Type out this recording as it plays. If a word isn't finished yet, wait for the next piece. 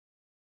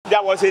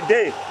There was a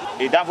day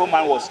a danfo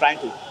man was trying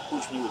to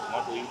push me with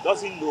motor. He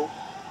doesn't know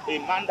a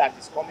man that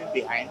is coming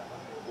behind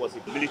was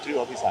a military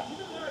officer.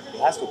 He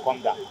has to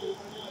come down.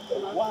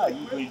 Why are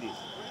you doing this?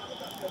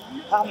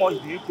 How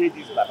much do you pay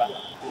this Baba?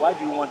 Why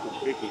do you want to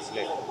break his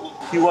leg?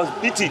 He was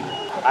beaten.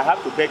 I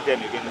have to beg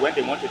them again when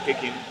they want to take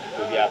him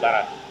to the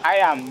barrack. I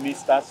am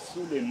Mr.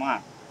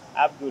 Suleiman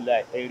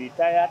Abdullahi, a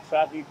retired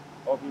traffic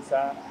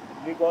officer,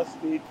 Lagos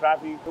State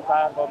Traffic,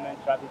 local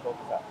government traffic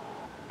officer.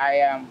 I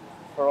am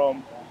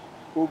from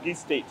Kogi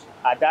State,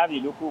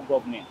 Adavi local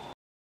government.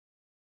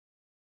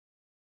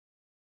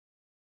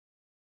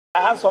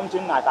 I have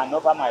something I can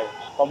offer my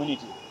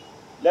community.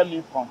 Let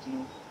me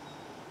continue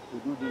to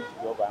do this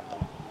job I'm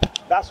doing.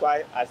 That's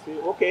why I say,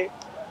 okay,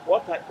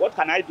 what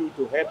can I do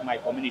to help my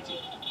community?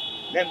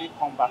 Let me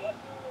come back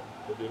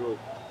to the road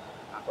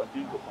and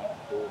continue to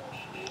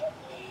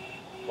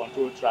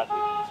control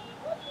traffic.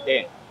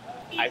 Then,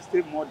 I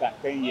stayed more than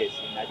 10 years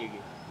in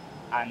Agege,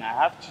 and I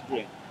have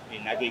children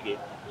in Agege.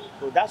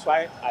 So that's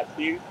why I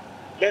feel,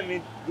 let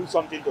me do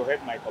something to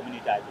help my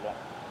community I belong.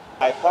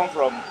 I come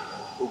from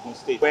Ogun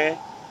State, where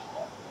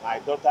my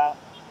daughter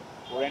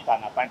rent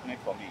an apartment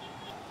for me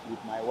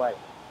with my wife,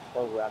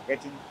 because we are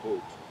getting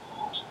old.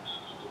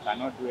 We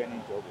cannot do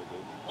any job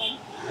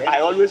again. I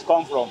always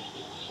come from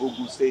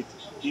Ogun State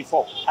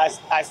before.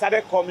 I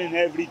started coming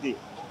every day.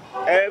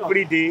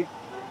 Every day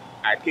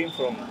I came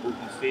from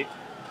Ogun State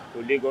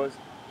to Lagos.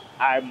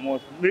 I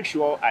must make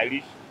sure I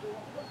reach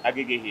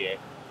Agege here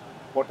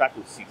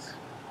 5:45.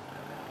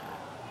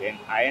 Then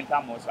I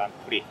enter mosque and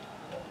pray.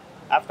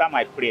 After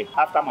my prayer,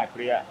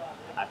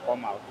 I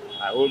come out,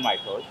 I hold my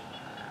torch,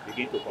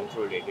 begin to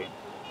control again.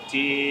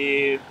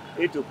 Till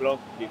 8 o'clock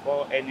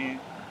before any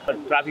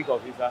traffic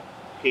officer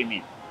came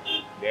in.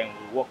 Then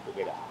we work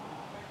together.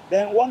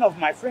 Then one of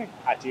my friends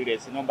at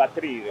Iresi, number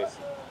 3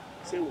 Iresi,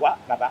 say, "What,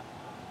 Baba?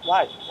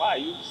 Why are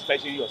you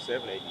stretching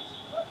yourself like this?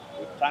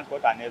 With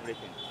transport and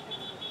everything.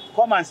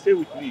 Come and stay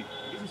with me.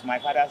 This is my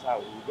father's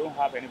house. We don't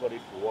have anybody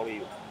to worry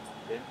you."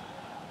 Then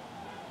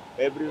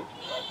every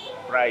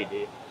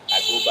Friday, I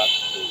go back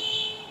to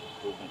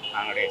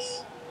and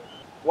rest.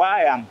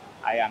 Why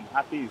I am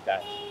happy is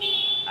that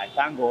I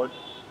thank God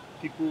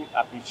people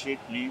appreciate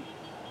me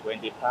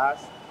when they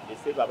pass. They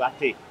say, "Baba,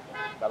 take,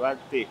 Baba,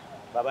 take,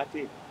 Baba,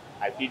 take."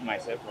 I feed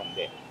myself from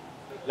there.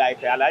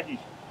 Like Alaji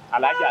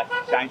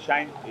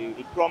Shine,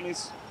 he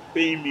promised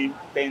paying me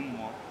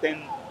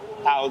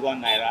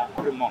 10,000 naira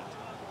every month.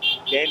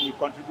 Then he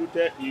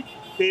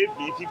paid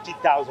me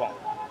 50,000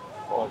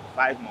 for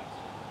 5 months.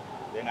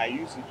 Then I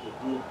used it to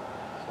do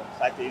some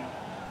certain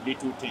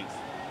little things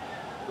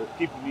to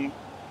keep me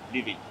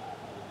living.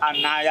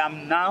 And I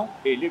am now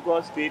a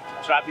Lagos State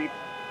Traffic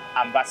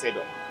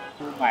Ambassador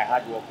through my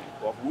hard work,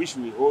 of which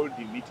we hold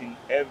the meeting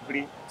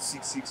every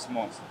 6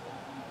 months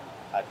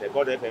at the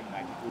God FM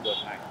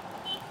 92.9.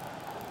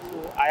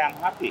 So I am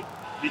happy.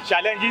 The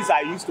challenges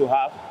I used to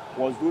have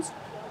was those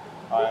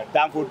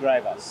danfo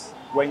drivers.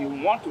 When you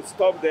want to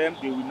stop them,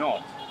 they will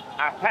not.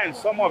 At times,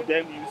 some of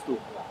them used to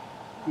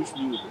push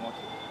me with the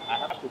motor. I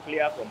have to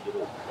clear from the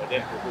road for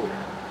them to go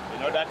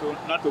in order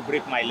not to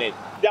break my leg.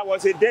 There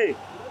was a day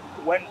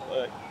when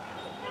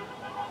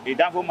a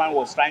danfo man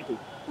was trying to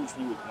push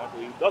me with motor.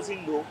 He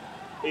doesn't know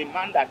a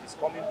man that is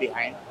coming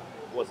behind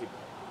was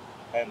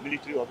a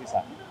military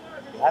officer.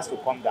 He has to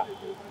come down.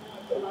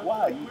 Why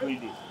are you doing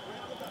this?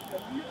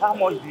 How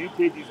much do you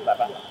pay this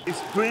Baba?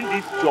 He's doing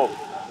this job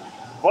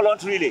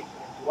voluntarily.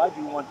 Why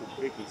do you want to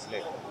break his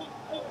leg?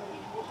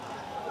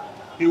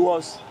 He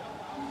was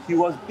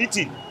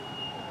beaten.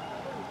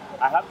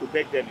 I have to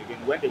beg them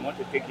again when they want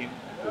to take him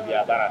to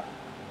the barrack.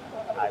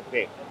 I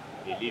beg,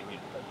 they leave him.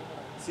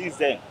 Since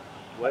then,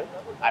 well,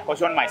 I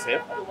caution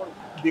myself.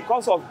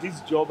 Because of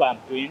this job I'm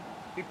doing,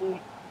 people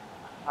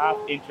have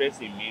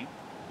interest in me.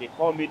 They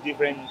call me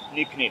different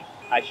nicknames.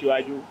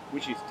 Ashiwaju,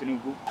 which is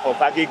Tinubu, or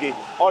Agege.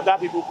 Other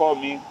people call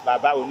me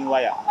Baba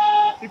Oniwaya.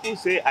 People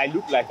say I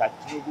look like a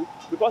Tinubu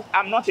because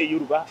I'm not a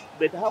Yoruba,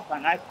 but how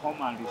can I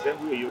come and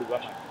resemble a Yoruba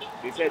man?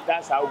 They said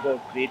that's how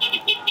God creates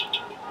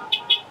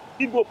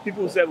people.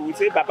 People say, we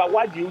say, Baba,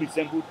 why do you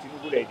resemble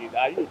Tinubu like this?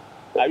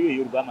 Are you a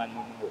Yoruba man?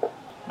 No.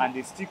 And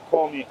they still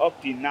call me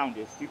up till now.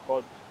 They still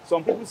call.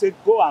 Some people say,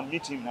 go and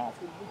meet him now. I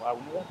say, no, I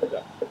will never do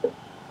that.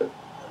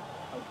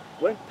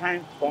 When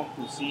time comes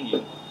to see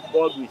him,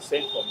 God will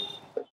send for me.